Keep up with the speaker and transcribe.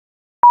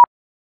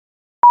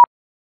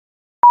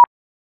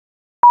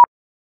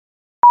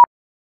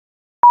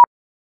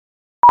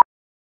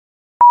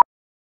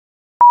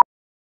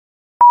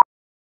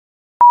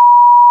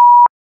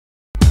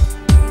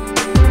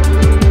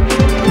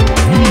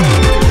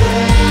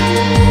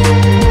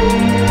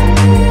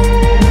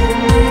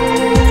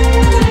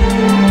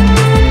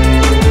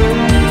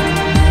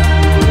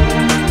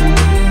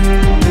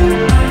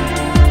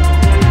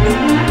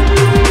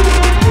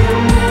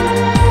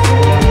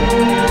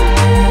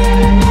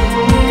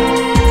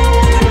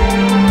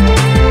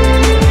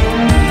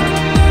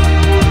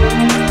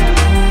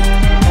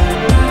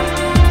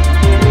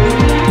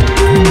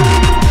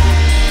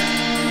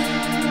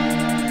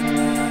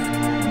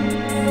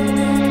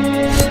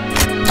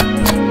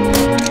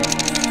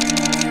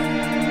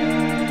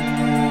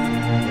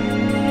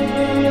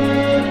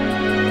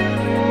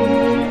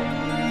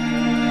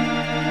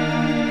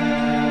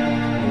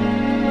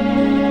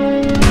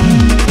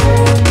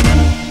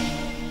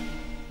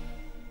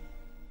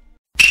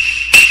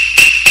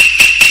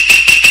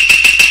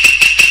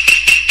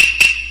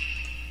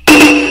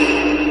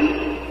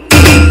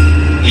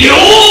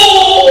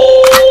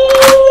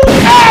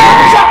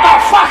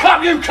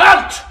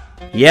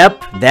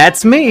Yep,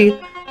 that's me.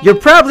 You're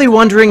probably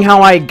wondering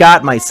how I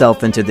got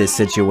myself into this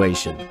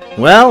situation.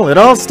 Well, it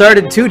all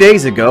started 2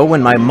 days ago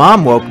when my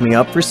mom woke me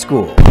up for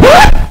school.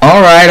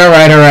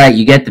 Alright,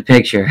 you get the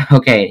picture.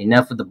 Okay,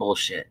 enough with the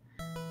bullshit.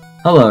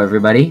 Hello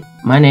everybody,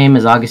 my name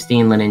is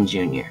Augustine Lennon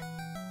Jr.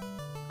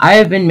 I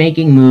have been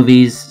making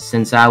movies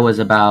since I was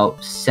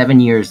about 7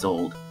 years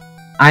old.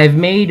 I've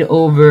made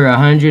over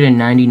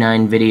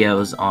 199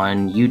 videos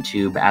on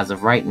YouTube as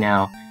of right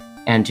now,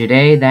 and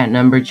today that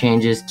number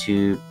changes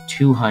to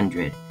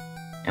 200.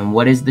 And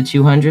what is the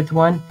 200th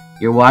one?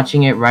 You're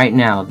watching it right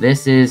now.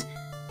 This is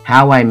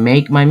how I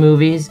make my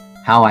movies,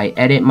 how I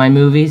edit my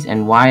movies,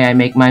 and why I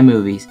make my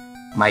movies.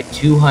 My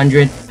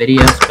 200th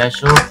video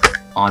special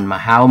on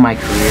how my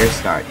career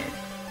started.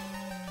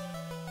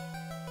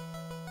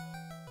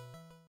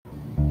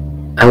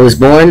 I was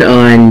born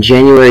on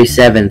January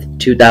 7th,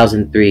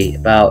 2003,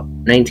 about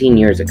 19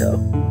 years ago.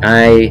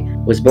 I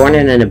was born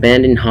in an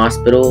abandoned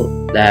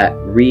hospital that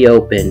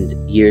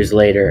reopened years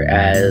later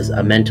as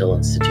a mental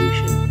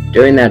institution.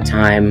 During that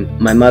time,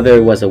 my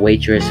mother was a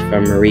waitress for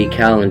Marie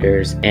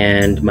Callender's,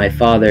 and my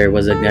father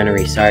was a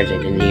gunnery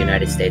sergeant in the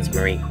United States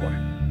Marine Corps.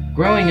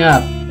 Growing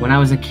up, when I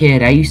was a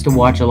kid, I used to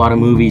watch a lot of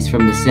movies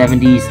from the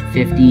 70s,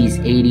 50s,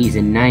 80s,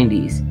 and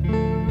 90s.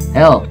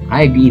 Hell,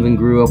 I even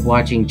grew up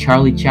watching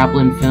Charlie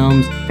Chaplin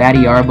films,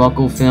 Fatty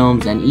Arbuckle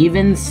films, and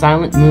even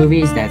silent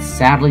movies that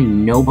sadly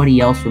nobody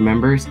else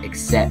remembers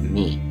except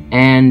me.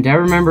 And I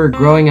remember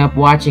growing up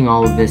watching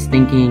all of this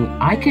thinking,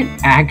 I could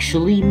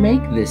actually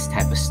make this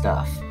type of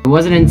stuff. It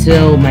wasn't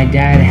until my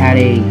dad had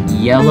a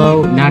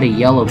not a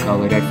yellow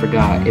colored, I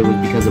forgot, it was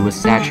because it was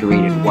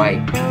saturated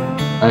white,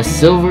 a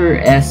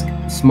silver-esque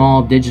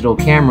small digital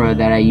camera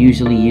that I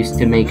usually used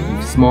to make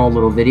small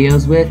little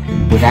videos with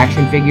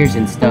action figures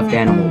and stuffed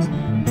animals.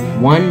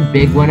 One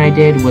big one I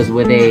did was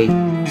with a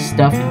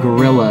stuffed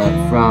gorilla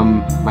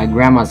from my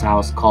grandma's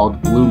house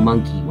called Blue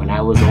Monkey when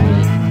I was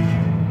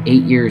only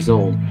 8 years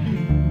old.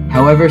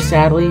 However,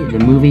 sadly, the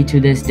movie to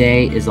this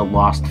day is a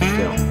lost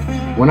film.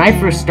 When I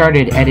first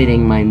started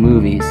editing my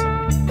movies,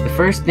 the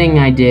first thing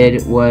I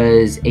did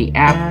was an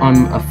app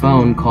on a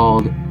phone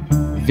called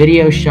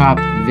Shop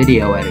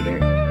Video Editor.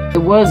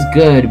 It was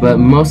good, but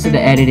most of the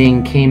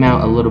editing came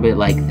out a little bit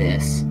like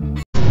this.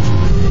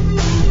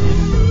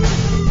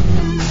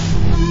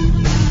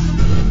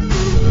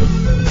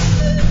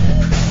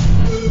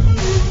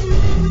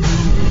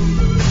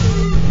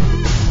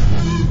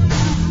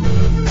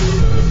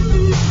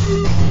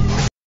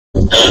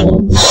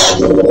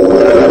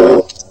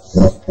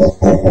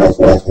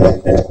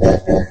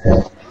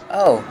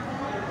 Oh,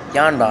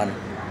 Yanban,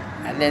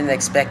 I didn't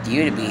expect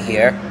you to be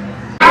here.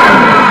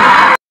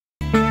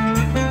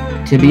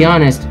 To be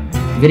honest,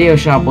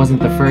 Shop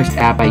wasn't the first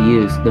app I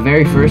used. The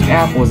very first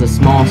app was a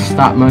small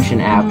stop-motion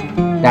app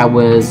that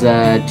was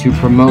to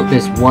promote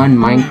this one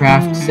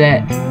Minecraft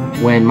set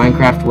when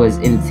Minecraft was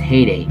in its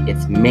heyday,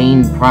 its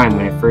main prime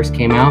when it first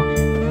came out.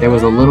 There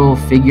was a little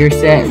figure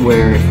set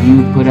where if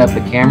you put up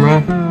a camera,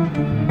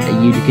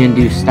 you can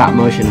do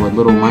stop-motion with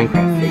little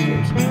Minecraft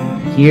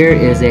figures. Here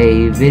is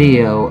a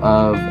video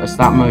of a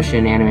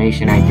stop-motion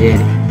animation I did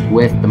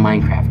with the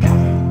Minecraft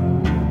app.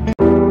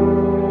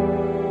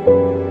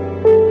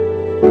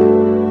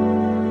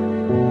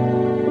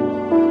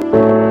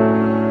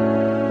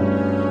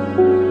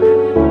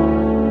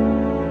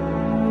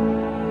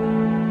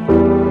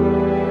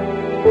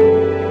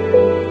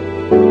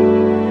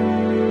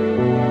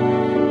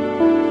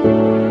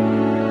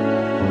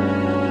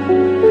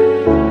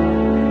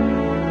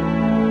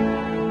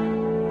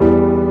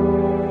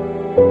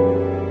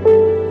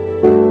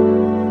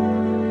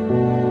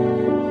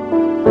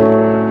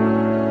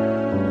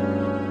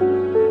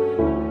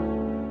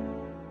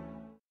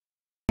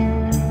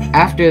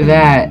 After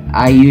that,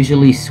 I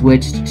usually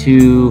switched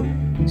to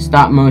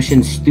Stop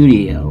Motion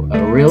Studio,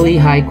 a really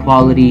high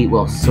quality,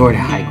 well, sort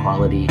of high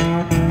quality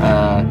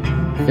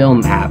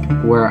film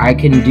app where I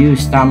can do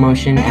stop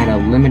motion at a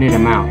limited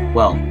amount,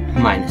 well,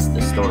 minus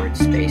the storage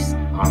space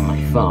on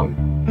my phone.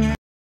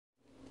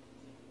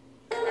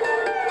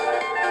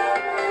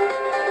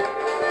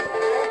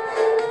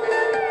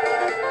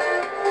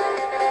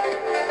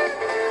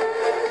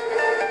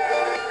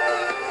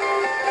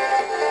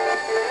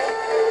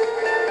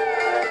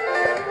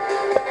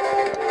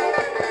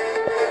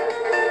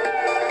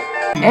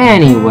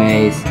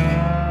 Anyways,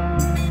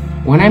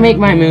 when I make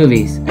my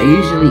movies, I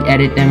usually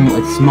edit them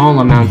with small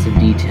amounts of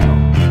detail.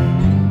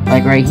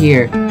 Like right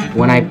here,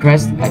 when I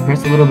press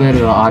a little bit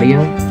of the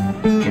audio,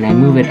 and I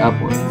move it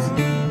upwards,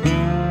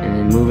 and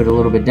then move it a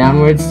little bit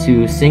downwards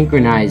to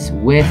synchronize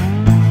with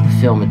the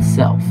film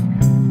itself.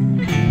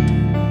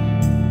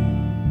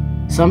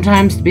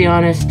 Sometimes, to be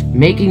honest,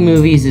 making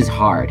movies is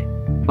hard,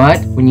 but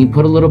when you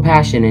put a little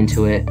passion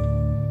into it,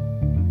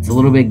 it's a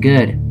little bit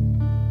good.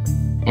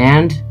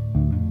 And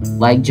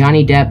like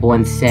Johnny Depp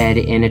once said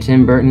in a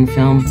Tim Burton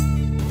film,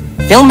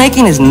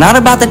 Filmmaking is not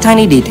about the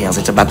tiny details,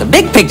 it's about the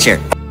big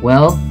picture.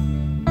 Well,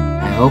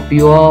 I hope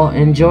you all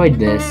enjoyed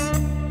this.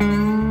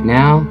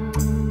 Now,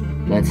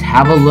 let's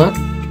have a look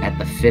at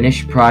the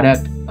finished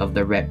product of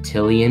the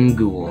reptilian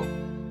ghoul.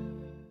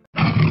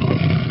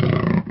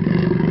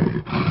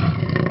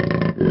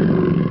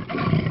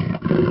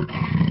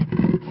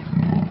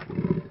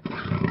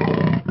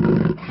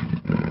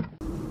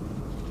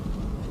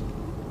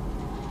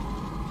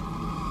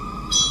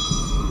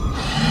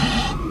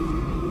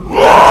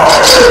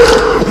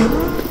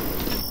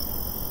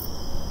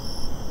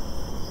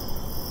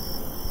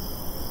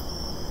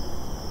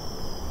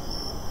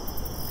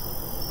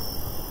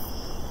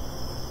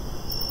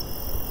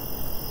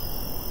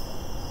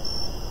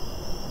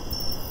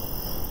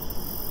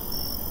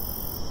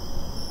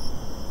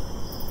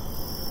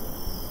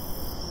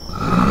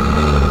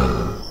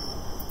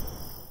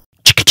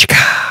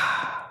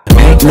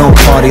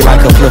 party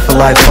like a flip for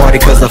life party,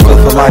 cause a flip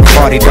for life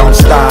party don't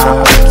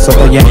stop. So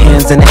throw your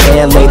hands in the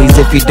air, ladies,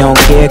 if you don't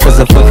care, cause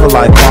a flip for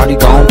life party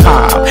gon'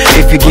 pop.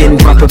 If you're getting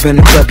drunk up in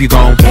the club, you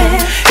gon'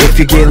 if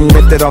you're getting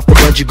lifted off the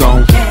bud, you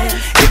gon'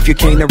 if you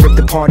came to rip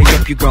the party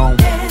up, you gon'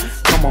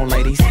 come on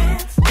ladies,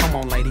 come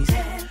on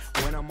ladies.